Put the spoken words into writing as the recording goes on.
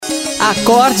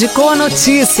Acorde com a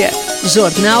notícia.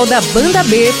 Jornal da Banda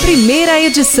B, primeira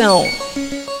edição.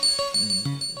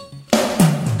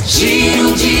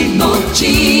 Giro de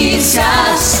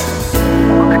Notícias.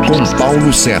 Com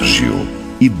Paulo Sérgio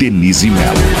e Denise Mello.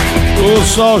 O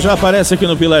sol já aparece aqui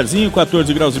no Pilarzinho,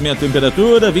 14 graus e meia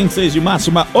temperatura, 26 de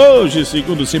máxima hoje,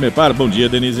 segundo o CIMEPAR. Bom dia,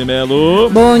 Denise Mello.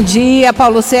 Bom dia,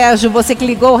 Paulo Sérgio, você que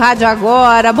ligou o rádio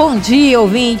agora. Bom dia,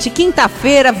 ouvinte.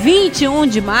 Quinta-feira, 21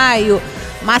 de maio.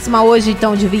 Máxima hoje,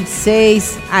 então, de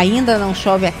 26. Ainda não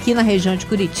chove aqui na região de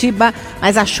Curitiba,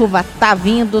 mas a chuva tá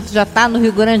vindo, já tá no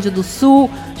Rio Grande do Sul.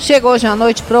 Chega hoje à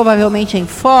noite, provavelmente em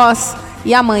Foz.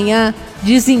 E amanhã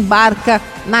desembarca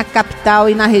na capital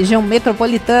e na região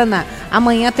metropolitana.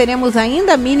 Amanhã teremos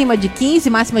ainda mínima de 15,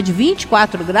 máxima de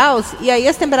 24 graus, e aí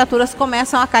as temperaturas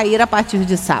começam a cair a partir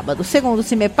de sábado. Segundo o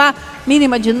CIMEPAR,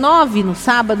 mínima de 9 no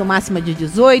sábado, máxima de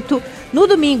 18. No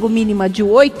domingo, mínima de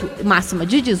 8, máxima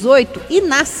de 18. E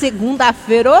na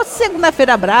segunda-feira,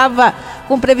 segunda-feira brava,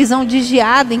 com previsão de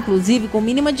geada, inclusive, com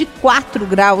mínima de 4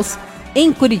 graus.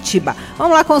 Em Curitiba.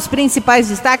 Vamos lá com os principais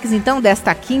destaques, então,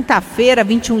 desta quinta-feira,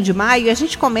 21 de maio. E a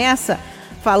gente começa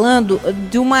falando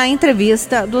de uma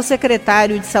entrevista do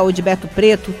secretário de Saúde, Beto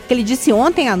Preto, que ele disse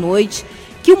ontem à noite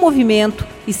que o movimento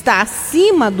está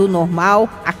acima do normal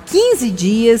há 15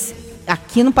 dias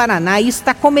aqui no Paraná. E isso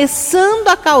está começando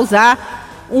a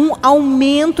causar um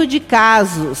aumento de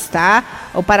casos, tá?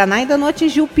 O Paraná ainda não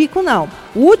atingiu o pico, não.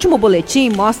 O último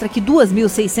boletim mostra que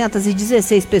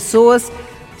 2.616 pessoas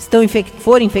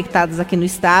foram infectadas aqui no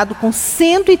estado, com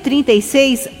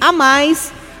 136 a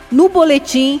mais no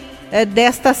boletim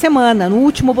desta semana, no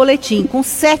último boletim, com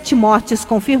 7 mortes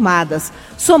confirmadas,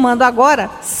 somando agora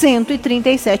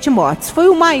 137 mortes. Foi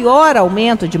o maior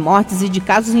aumento de mortes e de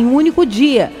casos em um único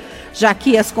dia, já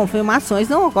que as confirmações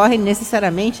não ocorrem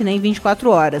necessariamente nem em 24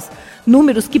 horas.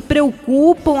 Números que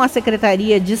preocupam a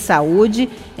Secretaria de Saúde.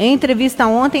 Em entrevista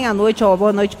ontem à noite ao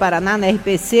Boa Noite Paraná, na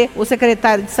RPC, o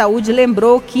secretário de Saúde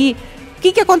lembrou que o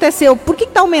que aconteceu, por que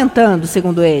está aumentando,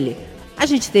 segundo ele? A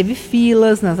gente teve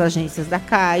filas nas agências da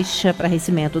Caixa para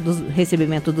recebimento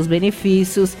dos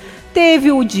benefícios,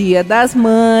 teve o Dia das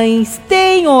Mães,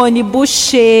 tem ônibus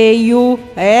cheio,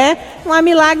 não há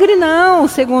milagre não,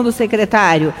 segundo o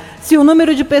secretário. Se o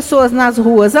número de pessoas nas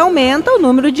ruas aumenta, o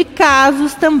número de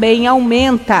casos também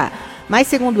aumenta. Mas,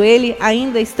 segundo ele,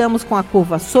 ainda estamos com a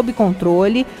curva sob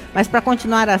controle, mas para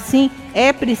continuar assim,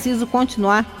 é preciso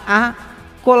continuar a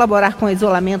colaborar com o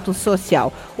isolamento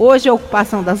social. Hoje, a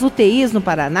ocupação das UTIs no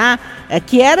Paraná,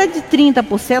 que era de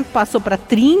 30%, passou para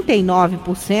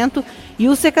 39%, e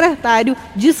o secretário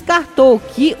descartou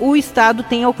que o estado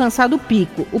tenha alcançado o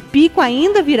pico. O pico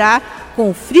ainda virá com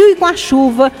o frio e com a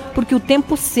chuva, porque o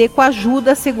tempo seco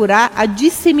ajuda a segurar a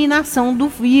disseminação do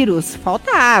vírus.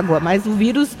 Falta água, mas o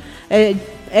vírus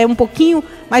é um pouquinho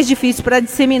mais difícil para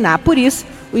disseminar. Por isso,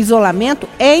 o isolamento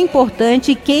é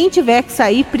importante e quem tiver que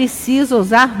sair precisa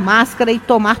usar máscara e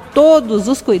tomar todos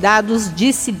os cuidados,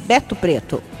 disse Beto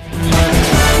Preto.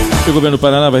 O governo do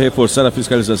Paraná vai reforçar a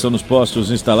fiscalização nos postos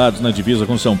instalados na divisa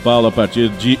com São Paulo a partir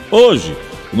de hoje.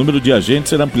 O número de agentes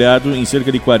será ampliado em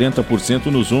cerca de 40%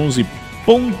 nos 11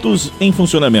 pontos em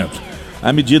funcionamento.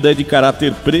 A medida é de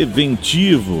caráter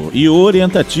preventivo e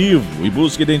orientativo e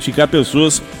busca identificar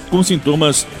pessoas com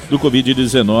sintomas do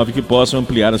Covid-19 que possam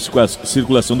ampliar a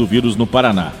circulação do vírus no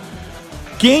Paraná.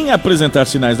 Quem apresentar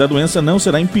sinais da doença não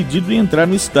será impedido de entrar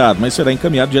no estado, mas será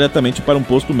encaminhado diretamente para um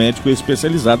posto médico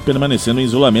especializado, permanecendo em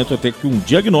isolamento até que um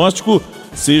diagnóstico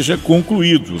seja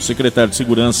concluído. O secretário de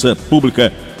Segurança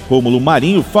Pública, Rômulo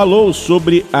Marinho, falou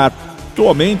sobre a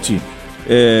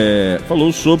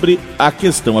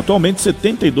questão. Atualmente,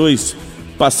 72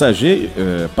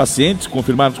 pacientes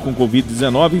confirmados com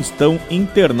Covid-19 estão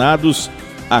internados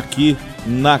aqui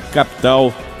na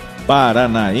capital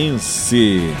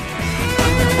paranaense.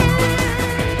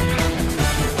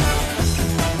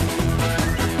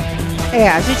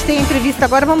 A gente tem a entrevista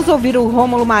agora, vamos ouvir o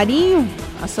Rômulo Marinho,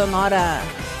 a sonora,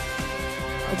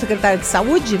 o secretário de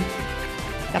Saúde,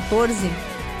 14.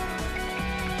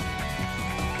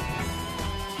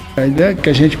 A ideia é que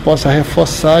a gente possa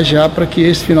reforçar já para que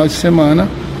esse final de semana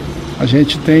a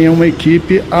gente tenha uma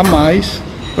equipe a mais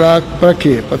para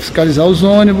quê? Para fiscalizar os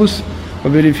ônibus,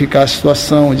 para verificar a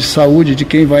situação de saúde de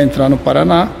quem vai entrar no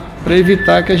Paraná, para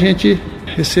evitar que a gente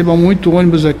receba muito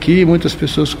ônibus aqui, muitas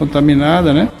pessoas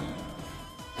contaminadas, né?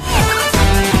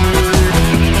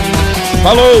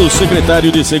 Falou o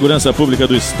secretário de Segurança Pública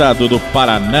do Estado do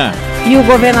Paraná. E o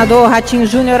governador Ratinho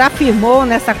Júnior afirmou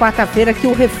nesta quarta-feira que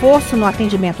o reforço no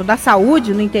atendimento da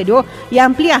saúde no interior e a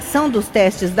ampliação dos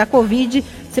testes da Covid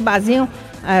se baseiam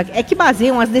que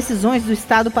baseiam as decisões do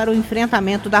Estado para o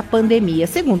enfrentamento da pandemia.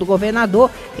 Segundo o governador,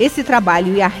 esse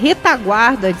trabalho e a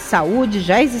retaguarda de saúde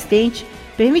já existente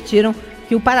permitiram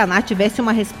que o Paraná tivesse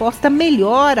uma resposta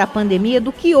melhor à pandemia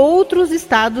do que outros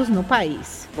estados no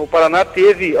país. O Paraná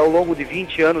teve, ao longo de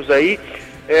 20 anos aí,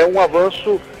 um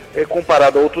avanço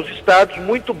comparado a outros estados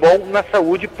muito bom na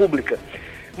saúde pública.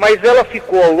 Mas ela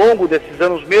ficou ao longo desses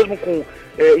anos, mesmo com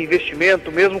investimento,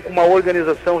 mesmo com uma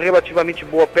organização relativamente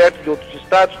boa perto de outros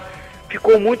estados,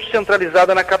 ficou muito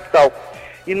centralizada na capital.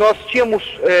 E nós tínhamos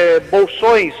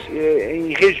bolsões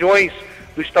em regiões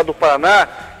do estado do Paraná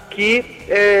que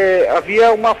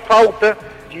havia uma falta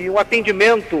de um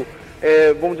atendimento,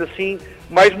 vamos dizer assim,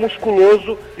 mais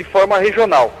musculoso de forma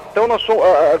regional. Então,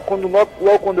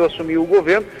 logo quando eu assumi o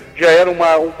governo, já era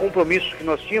um compromisso que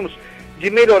nós tínhamos de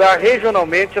melhorar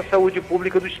regionalmente a saúde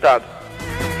pública do estado.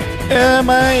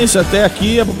 Mas até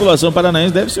aqui a população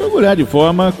paranaense deve se orgulhar de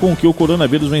forma com que o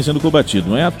coronavírus vem sendo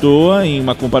combatido. Não é à toa, em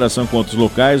uma comparação com outros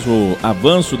locais, o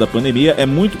avanço da pandemia é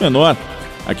muito menor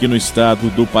aqui no estado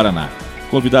do Paraná.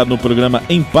 Convidado no programa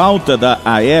Em Pauta da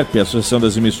AERP, Associação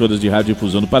das Emissoras de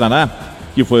Radiodifusão do Paraná,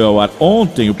 que foi ao ar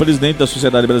ontem, o presidente da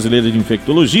Sociedade Brasileira de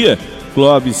Infectologia,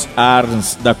 Clóvis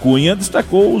Arns da Cunha,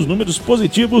 destacou os números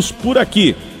positivos por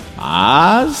aqui.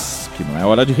 Mas que não é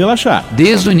hora de relaxar.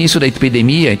 Desde o início da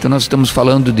epidemia, então nós estamos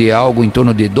falando de algo em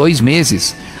torno de 2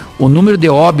 meses, o número de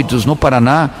óbitos no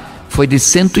Paraná foi de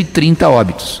 130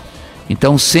 óbitos.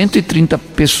 Então 130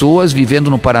 pessoas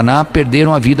vivendo no Paraná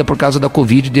perderam a vida por causa da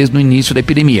Covid desde o início da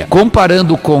epidemia.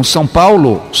 Comparando com São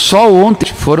Paulo, só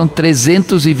ontem foram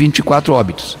 324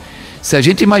 óbitos. Se a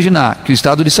gente imaginar que o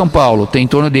estado de São Paulo tem em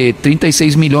torno de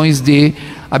 36 milhões de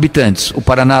habitantes, o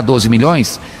Paraná 12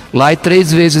 milhões, lá é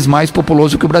 3 vezes mais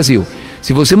populoso que o Brasil.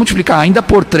 Se você multiplicar ainda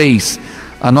por 3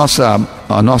 a nossa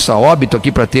óbito aqui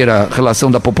para ter a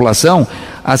relação da população,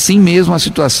 assim mesmo a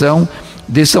situação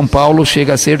de São Paulo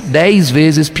chega a ser 10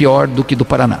 vezes pior do que do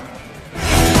Paraná.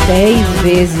 10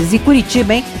 vezes. E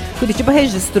Curitiba, hein? Curitiba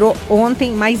registrou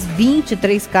ontem mais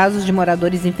 23 casos de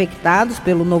moradores infectados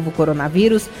pelo novo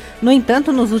coronavírus. No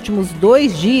entanto, nos últimos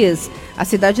 2 dias, a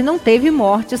cidade não teve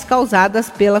mortes causadas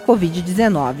pela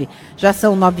Covid-19. Já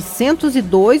são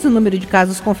 902 o número de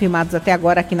casos confirmados até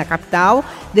agora aqui na capital.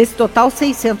 Desse total,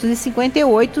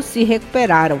 658 se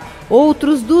recuperaram.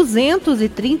 Outros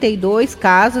 232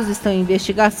 casos estão em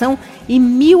investigação e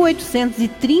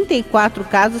 1.834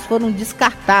 casos foram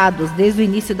descartados desde o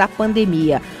início da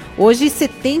pandemia. Hoje,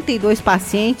 72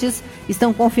 pacientes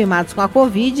estão confirmados com a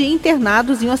Covid e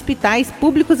internados em hospitais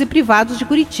públicos e privados de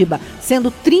Curitiba,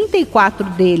 sendo 34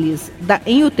 deles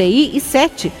em UTI e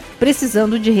 7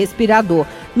 precisando de respirador.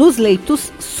 Nos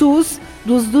leitos SUS,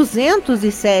 dos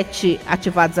 207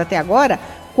 ativados até agora,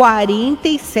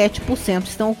 47%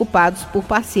 estão ocupados por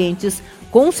pacientes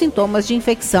com sintomas de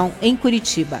infecção em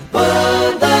Curitiba.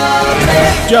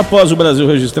 Dia após o Brasil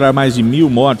registrar mais de 1.000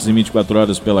 mortes em 24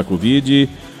 horas pela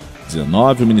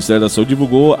Covid-19, o Ministério da Saúde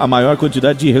divulgou a maior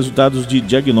quantidade de resultados de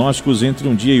diagnósticos entre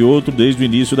um dia e outro desde o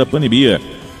início da pandemia.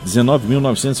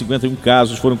 19.951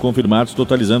 casos foram confirmados,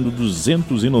 totalizando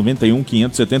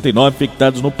 291.579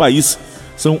 infectados no país.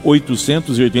 São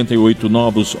 888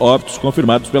 novos óbitos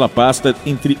confirmados pela pasta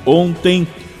entre ontem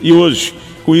e hoje.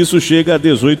 Com isso, chega a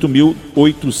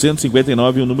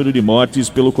 18.859 o número de mortes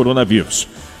pelo coronavírus.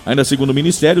 Ainda segundo o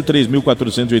Ministério,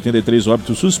 3.483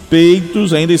 óbitos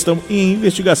suspeitos ainda estão em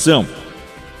investigação.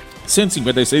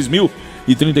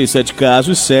 156.037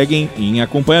 casos seguem em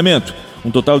acompanhamento.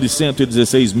 Um total de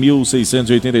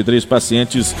 116.683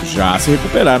 pacientes já se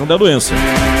recuperaram da doença.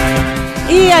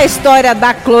 E a história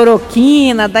da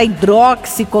cloroquina, da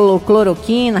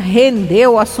hidroxicloroquina,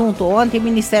 rendeu o assunto ontem. O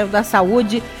Ministério da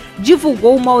Saúde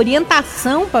divulgou uma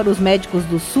orientação para os médicos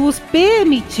do SUS,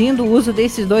 permitindo o uso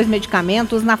desses 2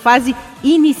 medicamentos na fase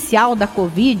inicial da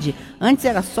Covid. Antes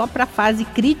era só para a fase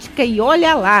crítica e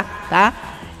olha lá, tá?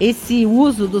 Esse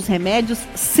uso dos remédios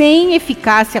sem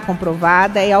eficácia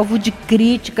comprovada é alvo de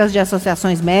críticas de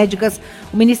associações médicas.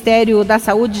 O Ministério da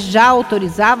Saúde já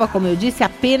autorizava, como eu disse,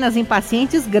 apenas em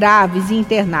pacientes graves e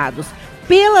internados.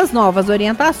 Pelas novas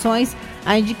orientações,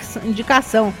 a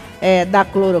indicação da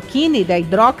cloroquina e da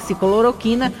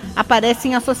hidroxicloroquina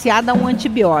aparecem associada a um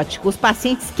antibiótico. Os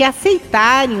pacientes que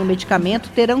aceitarem o medicamento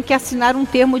terão que assinar um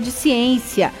termo de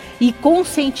ciência e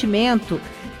consentimento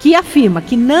que afirma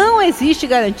que não existe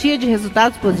garantia de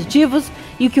resultados positivos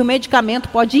e que o medicamento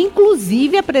pode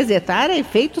inclusive apresentar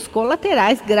efeitos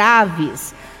colaterais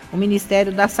graves. O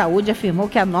Ministério da Saúde afirmou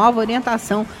que a nova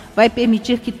orientação vai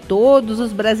permitir que todos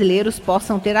os brasileiros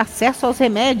possam ter acesso aos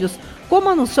remédios, como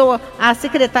anunciou a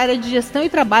secretária de Gestão e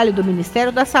Trabalho do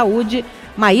Ministério da Saúde,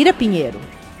 Maíra Pinheiro.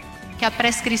 que a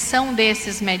prescrição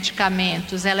desses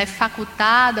medicamentos ela é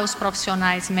facultada aos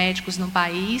profissionais médicos no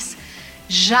país,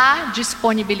 já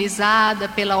disponibilizada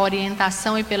pela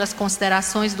orientação e pelas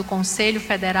considerações do Conselho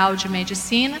Federal de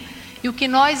Medicina, e o que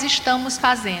nós estamos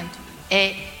fazendo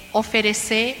é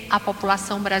oferecer à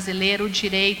população brasileira o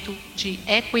direito de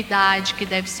equidade, que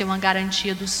deve ser uma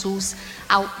garantia do SUS,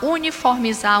 ao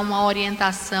uniformizar uma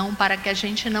orientação para que a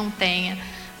gente não tenha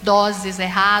doses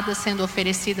erradas sendo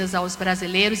oferecidas aos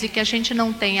brasileiros e que a gente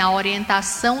não tenha a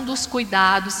orientação dos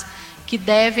cuidados que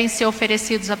devem ser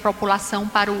oferecidos à população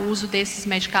para o uso desses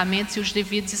medicamentos e os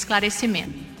devidos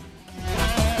esclarecimentos.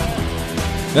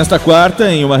 Nesta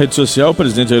quarta, em uma rede social, o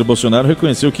presidente Jair Bolsonaro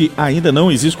reconheceu que ainda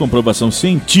não existe comprovação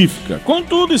científica.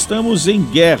 Contudo, estamos em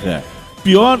guerra.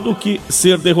 Pior do que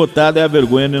ser derrotado é a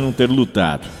vergonha de não ter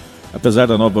lutado. Apesar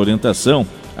da nova orientação,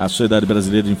 a Sociedade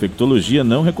Brasileira de Infectologia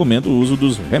não recomenda o uso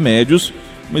dos remédios,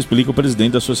 como explica o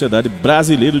presidente da Sociedade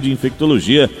Brasileira de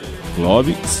Infectologia,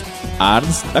 Clóvis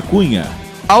Arns da Cunha.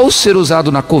 Ao ser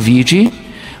usado na Covid,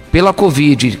 pela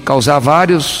Covid causar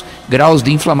vários graus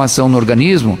de inflamação no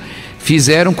organismo,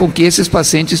 fizeram com que esses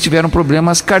pacientes tiveram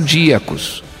problemas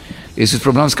cardíacos. Esses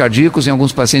problemas cardíacos em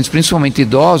alguns pacientes, principalmente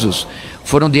idosos,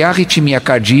 foram de arritmia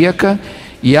cardíaca,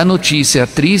 e a notícia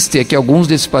triste é que alguns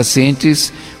desses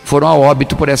pacientes foram a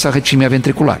óbito por essa arritmia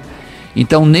ventricular.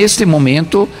 Então, neste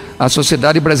momento, a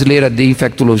Sociedade Brasileira de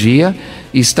Infectologia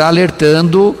está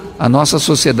alertando a nossa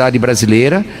sociedade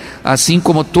brasileira, assim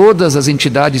como todas as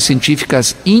entidades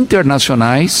científicas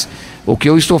internacionais. O que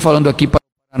eu estou falando aqui para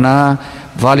o Paraná,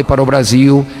 vale para o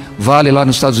Brasil, vale lá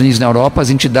nos Estados Unidos e na Europa. As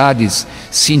entidades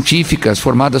científicas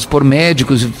formadas por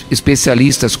médicos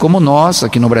especialistas como nós,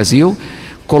 aqui no Brasil,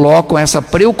 colocam essa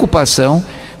preocupação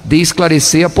de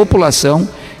esclarecer a população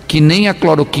que nem a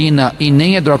cloroquina e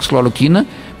nem a hidroxicloroquina,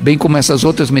 bem como essas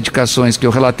outras medicações que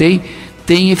eu relatei,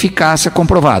 têm eficácia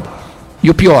comprovada. E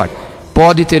o pior,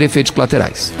 pode ter efeitos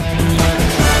colaterais.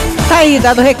 Tá aí,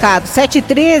 dado o recado.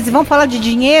 7h13, vamos falar de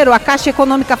dinheiro. A Caixa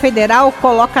Econômica Federal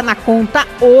coloca na conta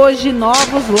hoje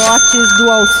novos lotes do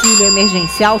auxílio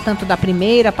emergencial, tanto da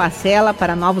primeira parcela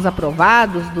para novos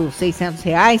aprovados, dos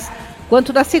R$600,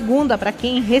 quanto da segunda para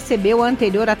quem recebeu a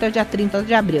anterior até o dia 30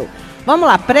 de abril. Vamos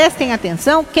lá, prestem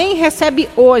atenção. Quem recebe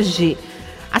hoje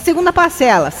a segunda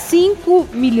parcela,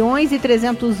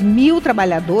 5.300.000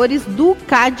 trabalhadores do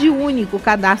CAD único,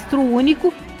 Cadastro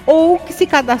Único, ou que se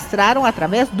cadastraram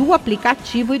através do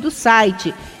aplicativo e do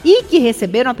site e que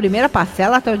receberam a primeira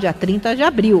parcela até o dia 30 de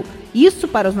abril. Isso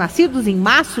para os nascidos em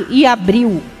março e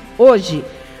abril, hoje.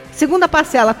 Segunda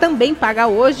parcela também paga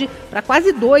hoje para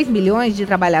quase 2 milhões de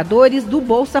trabalhadores do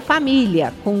Bolsa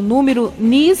Família, com o número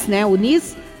NIS, o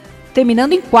NIS,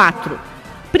 terminando em 4.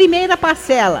 Primeira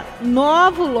parcela, um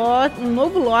novo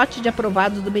lote de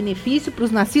aprovados do benefício para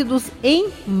os nascidos em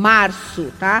março,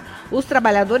 tá? Os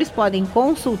trabalhadores podem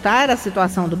consultar a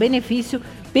situação do benefício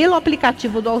pelo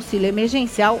aplicativo do auxílio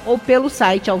emergencial ou pelo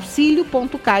site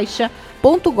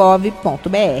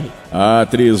auxilio.caixa.gov.br. A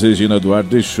atriz Regina Duarte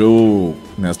deixou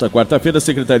nesta quarta-feira a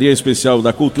Secretaria Especial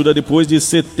da Cultura depois de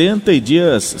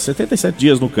 77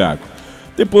 dias no cargo.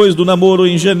 Depois do namoro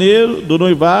em janeiro, do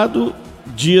noivado,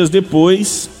 dias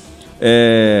depois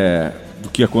do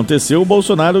que aconteceu, o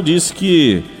Bolsonaro disse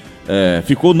que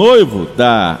ficou noivo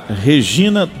da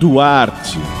Regina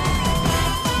Duarte.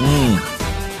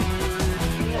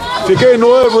 Fiquei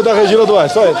noivo da Regina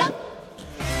Duarte, só isso.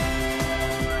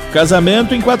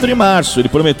 Casamento em 4 de março. Ele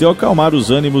prometeu acalmar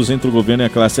os ânimos entre o governo e a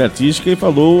classe artística e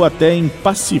falou até em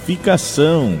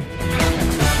pacificação.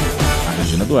 A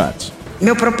Regina Duarte.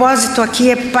 Meu propósito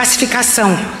aqui é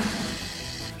pacificação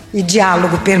e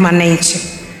diálogo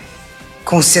permanente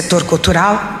com o setor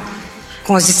cultural,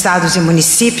 com os estados e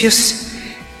municípios,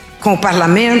 com o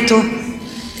parlamento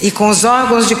e com os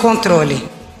órgãos de controle.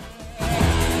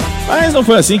 Mas não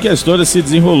foi assim que a história se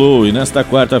desenrolou e nesta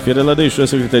quarta-feira ela deixou a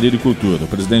Secretaria de Cultura. O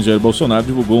presidente Jair Bolsonaro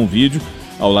divulgou um vídeo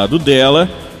ao lado dela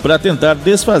para tentar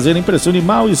desfazer a impressão de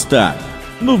mal-estar.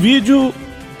 No vídeo,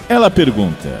 ela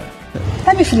pergunta: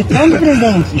 tá me fritando,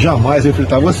 presidente? Jamais ia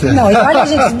fritar você. Não, e olha,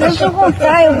 gente, deixa eu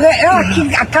contar. Eu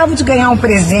aqui acabo de ganhar um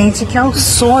presente que é o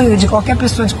sonho de qualquer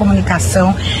pessoa de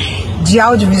comunicação, de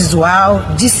audiovisual,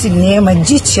 de cinema,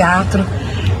 de teatro.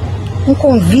 Um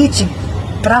convite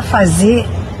para fazer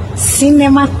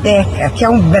Cinemateca, que é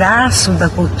um braço da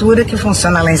cultura que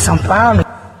funciona lá em São Paulo.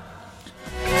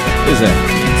 Pois é,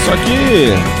 só que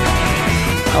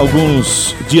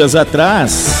alguns dias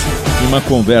atrás, em uma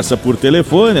conversa por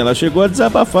telefone, ela chegou a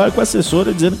desabafar com a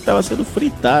assessora dizendo que estava sendo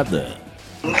fritada.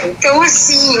 Então,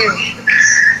 assim,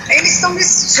 eles estão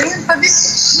vestindo para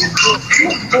vestir.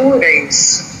 Loucura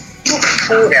isso.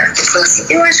 Loucura.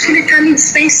 Eu acho que ele está me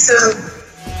dispensando.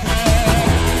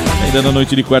 Ainda na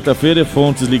noite de quarta-feira,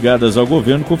 fontes ligadas ao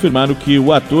governo confirmaram que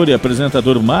o ator e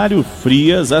apresentador Mário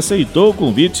Frias aceitou o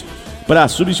convite para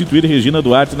substituir Regina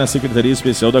Duarte na Secretaria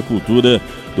Especial da Cultura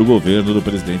do governo do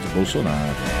presidente Bolsonaro.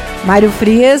 Mário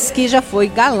Frias, que já foi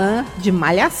galã de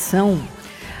Malhação.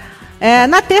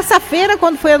 Na terça-feira,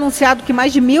 quando foi anunciado que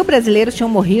mais de 1.000 brasileiros tinham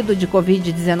morrido de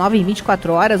Covid-19 em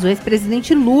 24 horas, o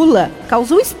ex-presidente Lula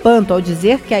causou espanto ao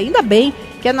dizer que ainda bem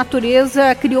que a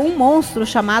natureza criou um monstro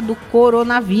chamado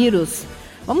coronavírus.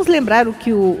 Vamos lembrar o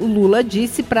que o Lula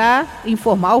disse para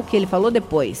informar o que ele falou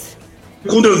depois.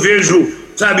 Quando eu vejo,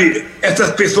 sabe,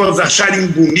 essas pessoas acharem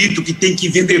bonito que tem que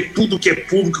vender tudo que é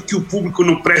público, que o público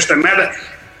não presta nada,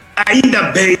 ainda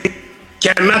bem que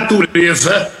a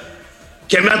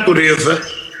natureza,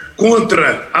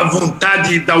 contra a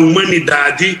vontade da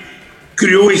humanidade,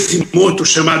 criou esse monstro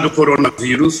chamado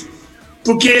coronavírus,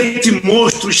 porque esse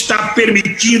monstro está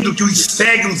permitindo que os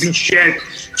cegos enxerguem,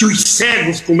 que os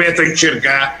cegos comecem a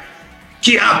enxergar,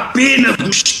 que apenas o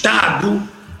Estado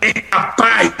é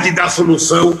capaz de dar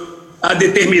solução a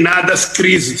determinadas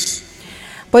crises.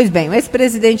 Pois bem, o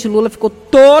ex-presidente Lula ficou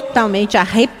totalmente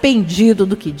arrependido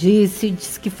do que disse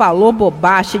que falou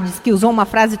bobagem, disse que usou uma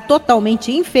frase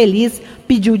totalmente infeliz,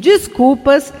 pediu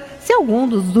desculpas se algum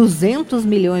dos 200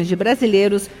 milhões de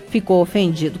brasileiros ficou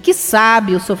ofendido, que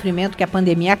sabe o sofrimento que a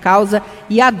pandemia causa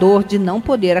e a dor de não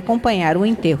poder acompanhar o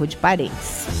enterro de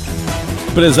parentes.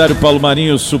 O empresário Paulo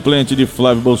Marinho, suplente de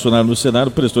Flávio Bolsonaro no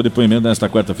Senado, prestou depoimento nesta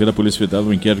quarta-feira à Polícia Federal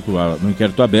no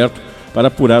inquérito aberto para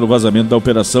apurar o vazamento da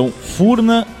Operação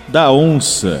Furna da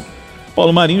Onça.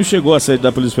 Paulo Marinho chegou à sede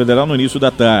da Polícia Federal no início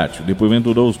da tarde. O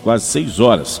depoimento durou quase 6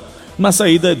 horas. Na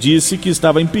saída, disse que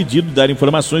estava impedido de dar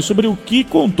informações sobre o que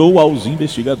contou aos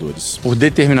investigadores. Por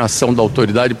determinação da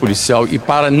autoridade policial e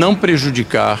para não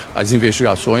prejudicar as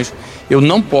investigações, eu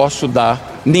não posso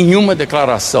dar nenhuma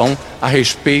declaração a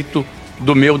respeito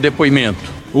do meu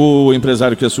depoimento. O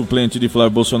empresário que é suplente de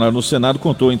Flávio Bolsonaro no Senado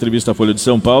contou em entrevista à Folha de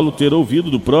São Paulo ter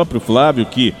ouvido do próprio Flávio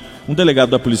que um delegado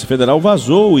da Polícia Federal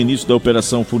vazou o início da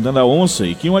Operação Furna da Onça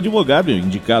e que um advogado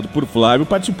indicado por Flávio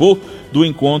participou do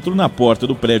encontro na porta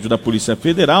do prédio da Polícia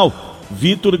Federal,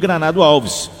 Vitor Granado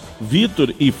Alves.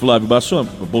 Vitor e Flávio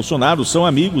Bolsonaro são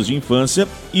amigos de infância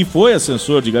e foi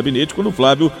assessor de gabinete quando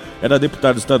Flávio era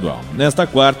deputado estadual. Nesta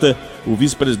quarta, o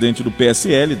vice-presidente do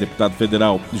PSL, deputado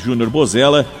federal Júnior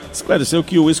Bozella, esclareceu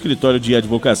que o escritório de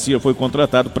advocacia foi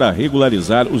contratado para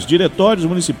regularizar os diretórios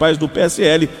municipais do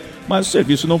PSL, mas o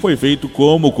serviço não foi feito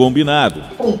como combinado.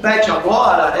 Compete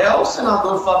agora é ao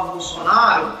senador Flávio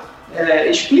Bolsonaro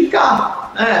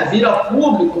explicar, vir a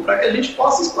público para que a gente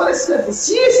possa esclarecer.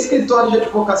 Se esse escritório de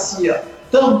advocacia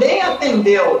também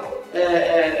atendeu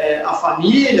a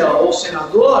família ou o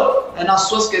senador nas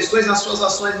suas questões, nas suas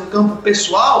ações no campo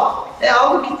pessoal, é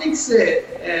algo que tem que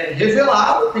ser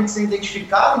revelado, tem que ser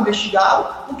identificado, investigado,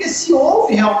 porque se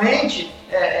houve realmente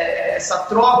essa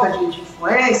troca de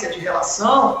influência, de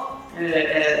relação,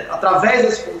 através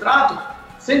desse contrato,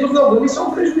 sem dúvida alguma isso é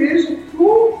um prejuízo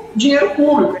do dinheiro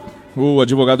público. O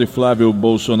advogado Flávio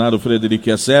Bolsonaro, Frederico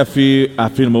Yassef,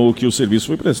 afirmou que o serviço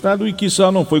foi prestado e que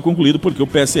só não foi concluído porque o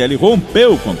PSL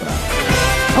rompeu o contrato.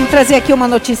 Vamos trazer aqui uma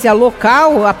notícia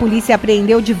local. A polícia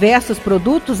apreendeu diversos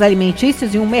produtos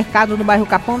alimentícios em um mercado no bairro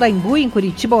Capão da Embu, em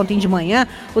Curitiba, ontem de manhã.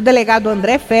 O delegado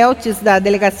André Feltes, da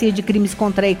Delegacia de Crimes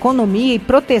contra a Economia e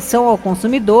Proteção ao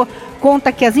Consumidor,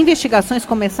 conta que as investigações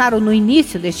começaram no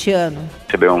início deste ano.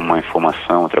 Recebeu uma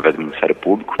informação através do Ministério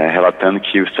Público, relatando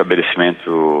que o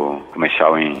estabelecimento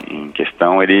comercial em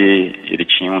questão, ele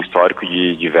tinha um histórico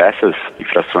de diversas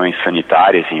infrações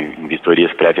sanitárias em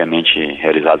vistorias previamente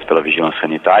realizadas pela Vigilância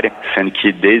Sanitária, sendo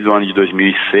que desde o ano de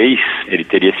 2006 ele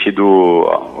teria sido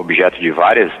objeto de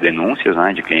várias denúncias,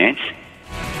 de clientes.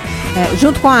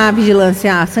 Junto com a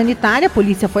Vigilância Sanitária, a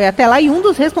polícia foi até lá e um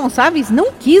dos responsáveis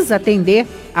não quis atender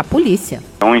a polícia.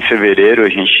 Então, em fevereiro, a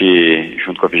gente,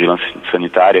 junto com a Vigilância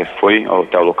Sanitária, foi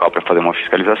até o local para fazer uma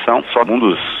fiscalização. Só um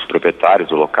dos proprietários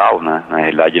do local, na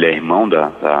realidade ele é irmão da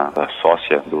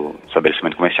sócia do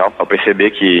estabelecimento comercial, ao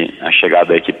perceber que a chegada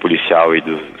da equipe policial e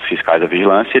dos fiscais da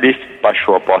vigilância, ele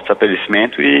baixou a porta do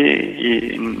estabelecimento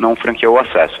e não franqueou o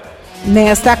acesso.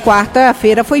 Nesta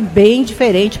quarta-feira foi bem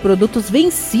diferente, produtos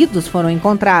vencidos foram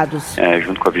encontrados.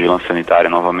 Junto com a Vigilância Sanitária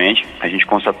novamente, a gente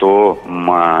constatou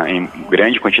uma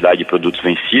grande quantidade de produtos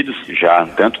vencidos, já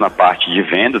tanto na parte de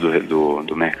venda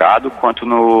do mercado, quanto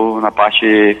na parte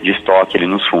de estoque ali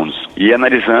nos fundos. E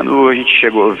analisando, a gente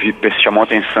chamou a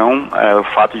atenção o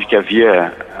fato de que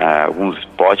havia alguns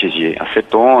potes de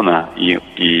acetona e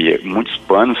muitos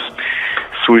panos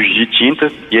sujos de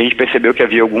tinta, e a gente percebeu que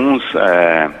havia alguns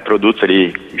produtos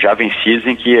ali já vencidos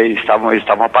em que eles estavam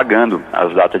apagando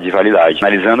as datas de validade.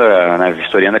 Analisando,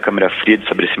 vistoriando a câmera fria do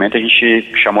estabelecimento, a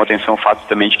gente chamou a atenção o fato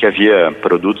também de que havia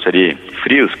produtos ali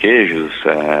frios, queijos,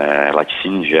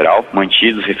 laticínios em geral,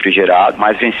 mantidos, refrigerados,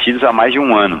 mas vencidos há mais de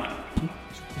um ano.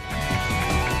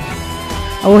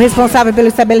 O responsável pelo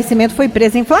estabelecimento foi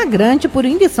preso em flagrante por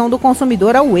indução do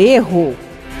consumidor ao erro.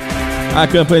 A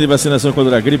campanha de vacinação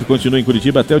contra a gripe continua em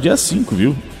Curitiba até o dia 5,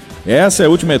 viu? Essa é a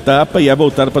última etapa e é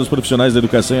voltada para os profissionais da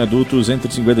educação em adultos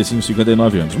entre 55 e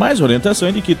 59 anos. Mas a orientação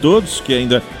é de que todos que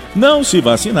ainda não se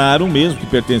vacinaram, mesmo que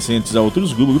pertencentes a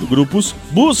outros grupos,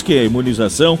 busquem a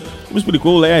imunização, como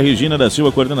explicou Léa Regina da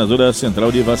Silva, coordenadora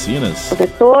central de vacinas.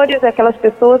 Professores, aquelas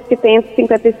pessoas que têm entre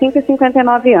 55 e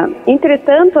 59 anos.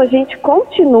 Entretanto, a gente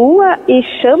continua e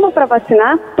chama para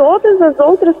vacinar todas as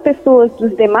outras pessoas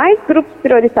dos demais grupos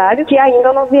prioritários que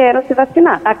ainda não vieram se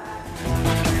vacinar.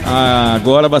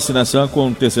 Agora a vacinação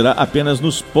acontecerá apenas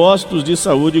nos postos de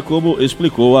saúde, como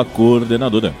explicou a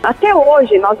coordenadora. Até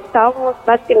hoje, nós estávamos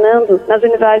vacinando nas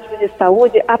unidades de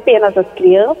saúde apenas as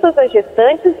crianças, as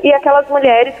gestantes e aquelas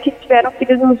mulheres que tiveram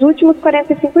filhos nos últimos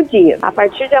 45 dias. A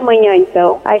partir de amanhã,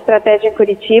 então, a estratégia em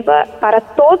Curitiba, para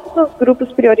todos os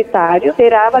grupos prioritários,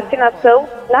 será a vacinação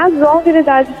nas 11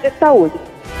 unidades de saúde.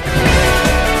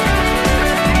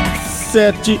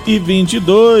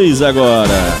 7h22 agora.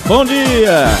 Bom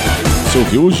dia! Você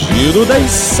ouviu o Giro das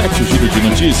 7, o Giro de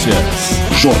Notícias.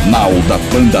 Jornal da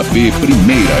Banda B,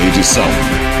 primeira edição.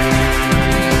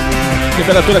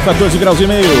 Temperatura 14 graus e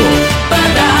meio.